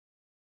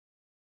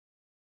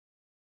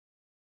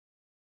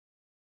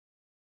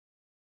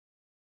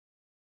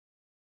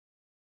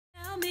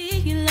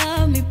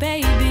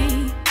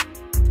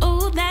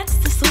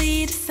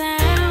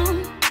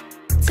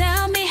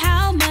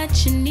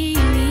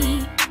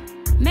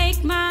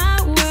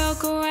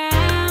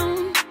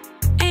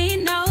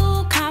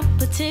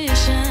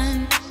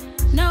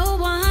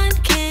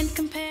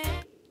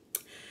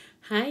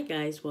Hi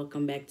guys,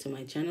 welcome back to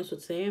my channel. So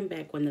today I'm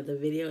back with another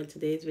video, and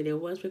today's video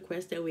was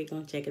requested. We're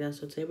gonna check it out.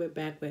 So today we're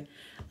back with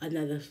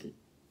another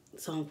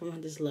song from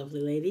this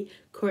lovely lady,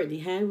 Courtney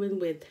Hadwin,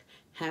 with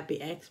Happy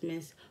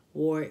Xmas,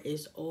 War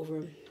is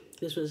Over.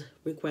 This was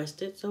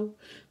requested, so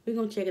we're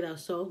gonna check it out.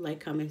 So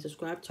like, comment,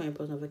 subscribe, turn on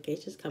post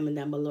notifications, comment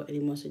down below any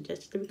more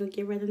suggestions. Then we're gonna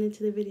get right on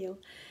into the video.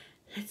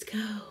 Let's go.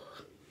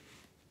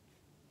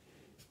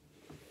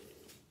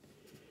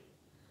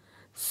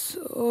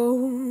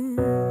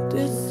 So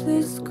this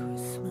is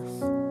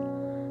Christmas,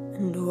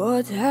 and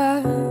what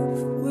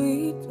have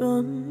we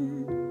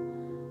done?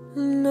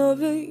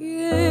 Another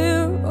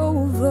year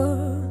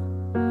over,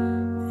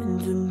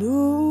 and a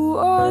new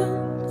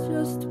one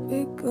just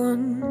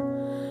begun.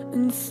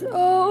 And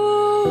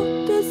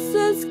so this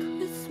is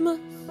Christmas,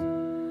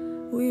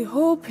 we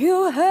hope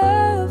you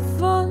have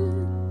fun.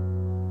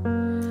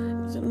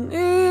 The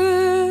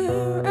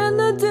near and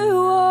the dear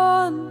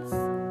ones,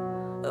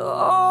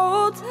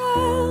 old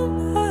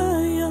and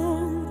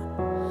young,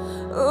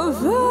 a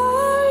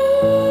very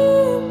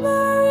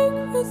Merry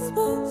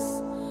Christmas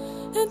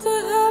and a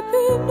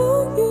Happy New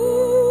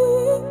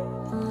Year.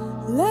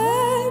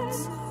 Let's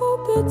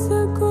hope it's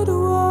a good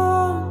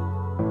one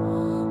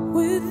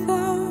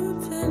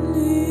without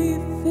any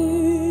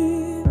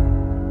fear.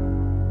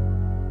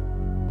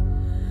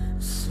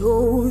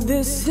 So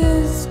this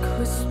is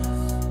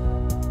Christmas,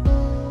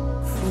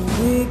 for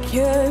weak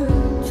and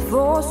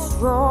for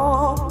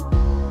strong,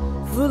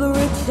 for the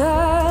rich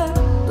and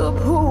the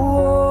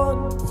poor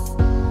ones.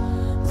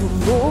 The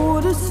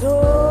road is so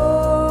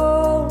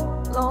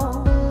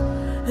long,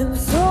 and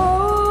so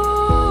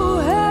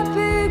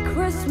happy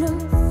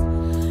Christmas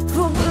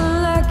for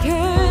black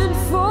and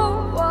for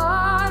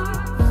white,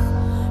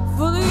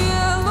 for the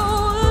yellow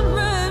and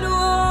red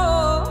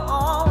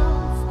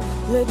ones.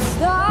 Let's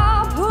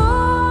stop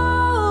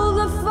all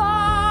the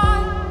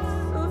fights.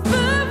 A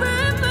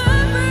very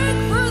Merry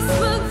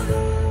Christmas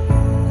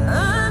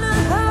and a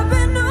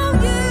Happy New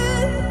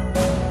Year.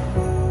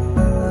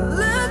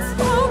 Let's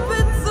hope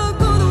it's a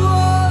good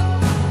one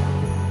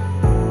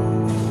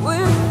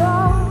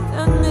without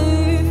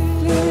any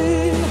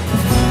fear.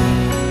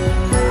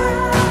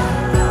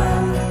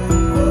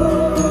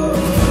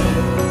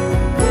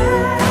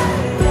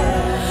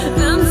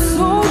 And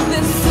so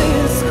this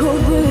is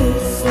Christmas,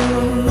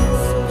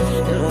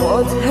 and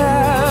what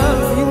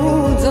have you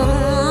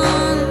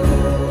done?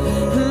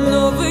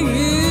 Another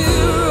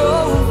year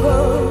over,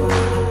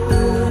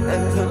 and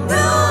the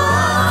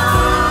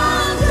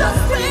night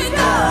just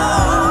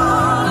begun.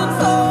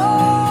 So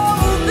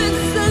this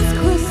is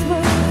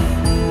Christmas,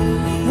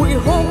 we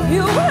hope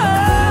you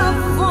have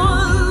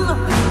fun.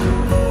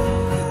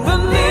 The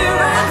near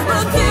and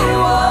the dear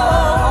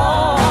ones,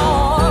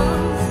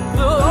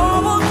 the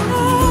old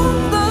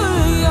and the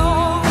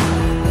young.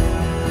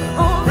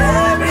 Oh,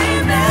 very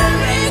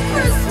Merry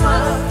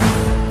Christmas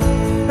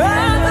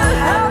and a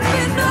Happy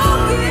New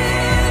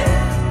Year.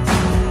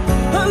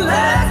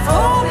 Let's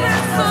hope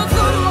it's a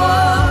good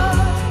one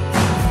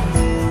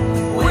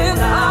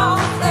without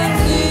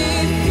any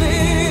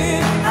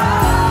fear.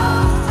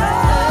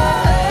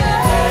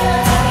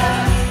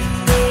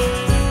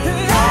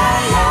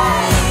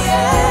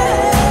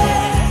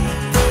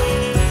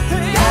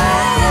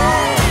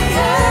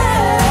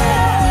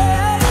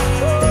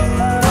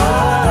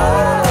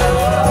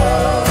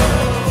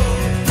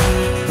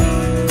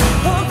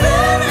 A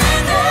very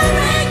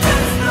Merry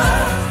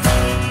Christmas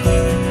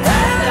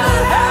and a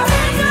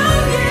Happy New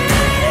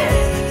Year.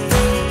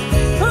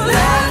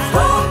 Let's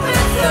hope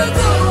it's a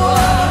good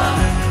one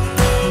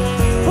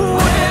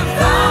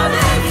without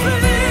any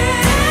fear.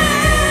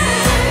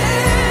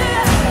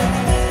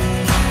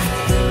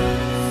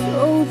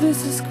 So this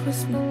is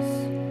Christmas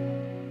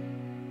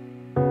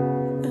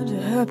and a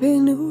Happy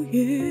New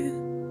Year.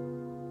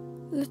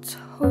 Let's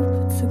hope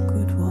it's a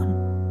good one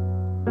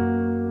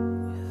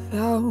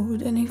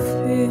without any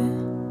fear.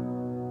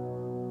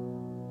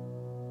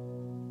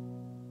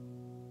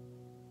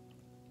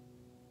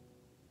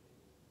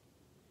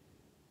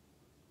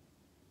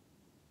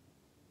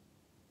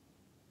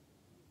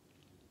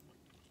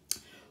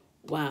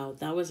 Wow,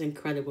 that was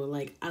incredible.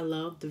 Like, I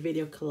love the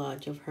video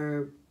collage of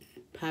her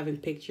having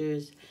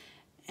pictures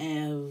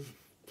of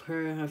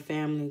her and her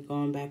family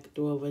going back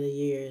through over the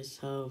years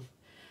of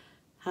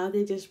how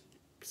they just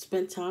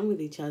spent time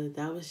with each other.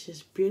 That was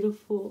just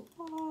beautiful.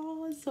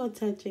 Oh, it's so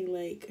touching.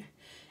 Like,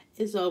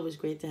 it's always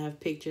great to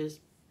have pictures.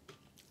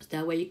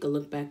 That way you can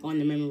look back on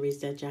the memories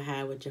that you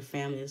had with your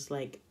family. It's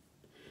like,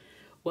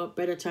 what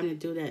better time to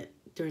do that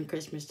during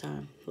Christmas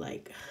time?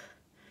 Like,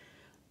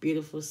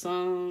 beautiful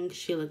song.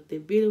 She looked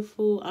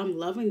beautiful. I'm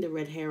loving the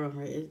red hair on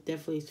her. It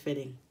definitely is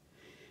fitting.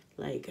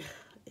 Like,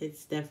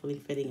 it's definitely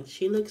fitting.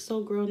 She looks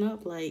so grown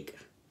up. Like,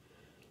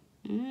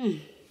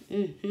 But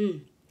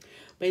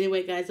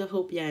anyway, guys, I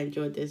hope y'all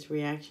enjoyed this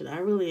reaction. I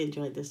really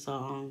enjoyed this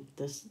song.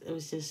 It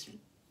was just,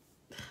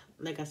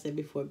 like I said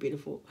before,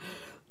 beautiful.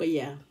 But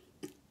yeah,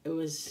 it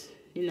was,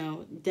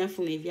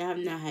 definitely, if y'all have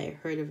not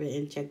heard of it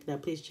and checked it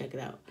out, please check it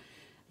out.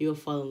 You'll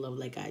fall in love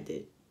like I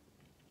did.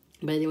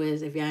 But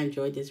anyways, if y'all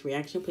enjoyed this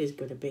reaction, please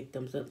give it a big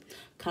thumbs up.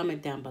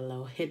 Comment down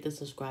below. Hit the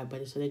subscribe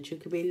button so that you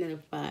can be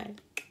notified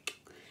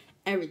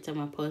every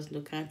time I post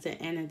new content.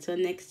 And until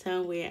next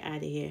time, we're out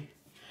of here.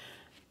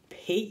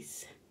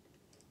 Peace.